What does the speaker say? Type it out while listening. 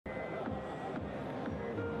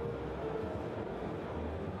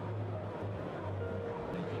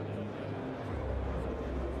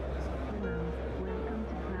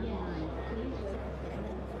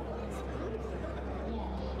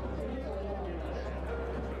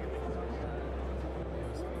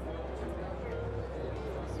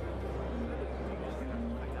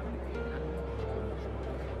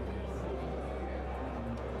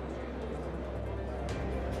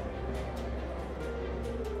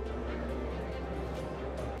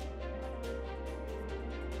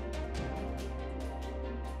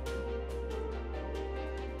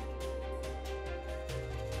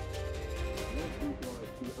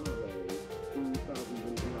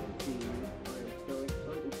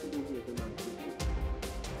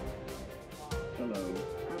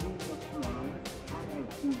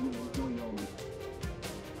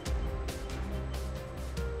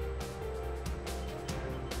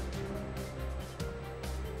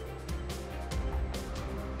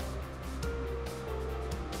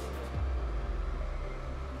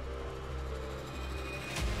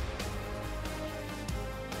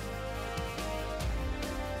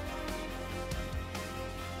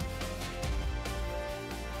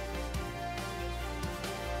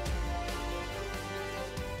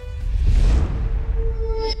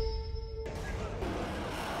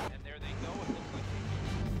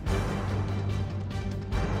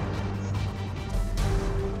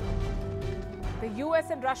US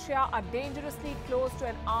and Russia are dangerously close to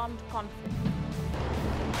an armed conflict.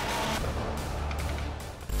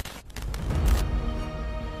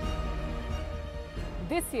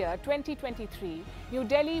 This year, 2023, New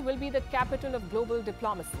Delhi will be the capital of global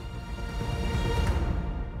diplomacy.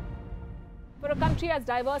 For a country as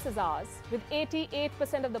diverse as ours, with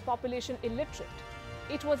 88% of the population illiterate,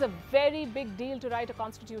 it was a very big deal to write a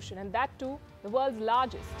constitution, and that too, the world's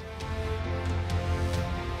largest.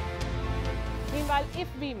 Meanwhile, if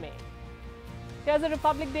we may, here's a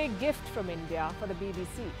Republic Day gift from India for the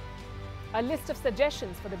BBC. A list of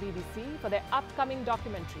suggestions for the BBC for their upcoming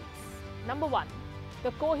documentaries. Number 1,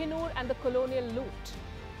 the Kohinoor and the colonial loot.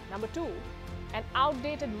 Number 2, an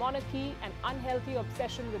outdated monarchy and unhealthy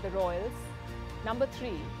obsession with the royals. Number 3,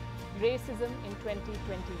 racism in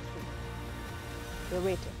 2023. We're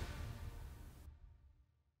waiting.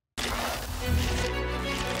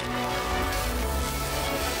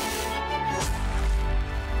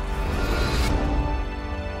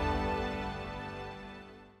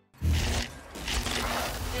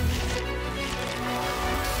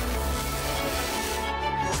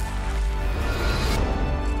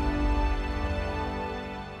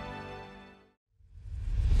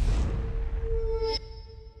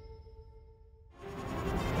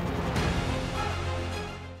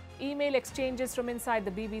 Email exchanges from inside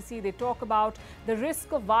the BBC, they talk about the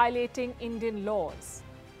risk of violating Indian laws.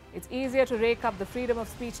 It's easier to rake up the freedom of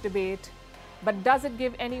speech debate, but does it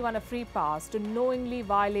give anyone a free pass to knowingly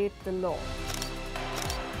violate the law?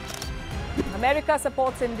 America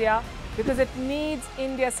supports India because it needs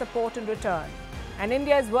India's support in return. And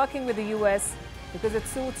India is working with the US because it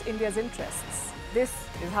suits India's interests. This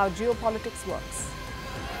is how geopolitics works.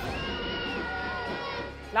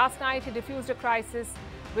 Last night, he diffused a crisis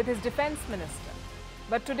with his defense minister.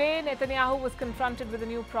 But today, Netanyahu was confronted with a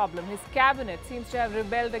new problem. His cabinet seems to have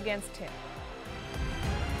rebelled against him.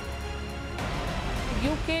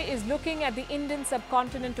 The UK is looking at the Indian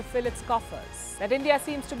subcontinent to fill its coffers. That India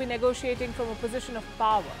seems to be negotiating from a position of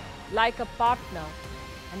power, like a partner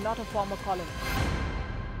and not a former colony.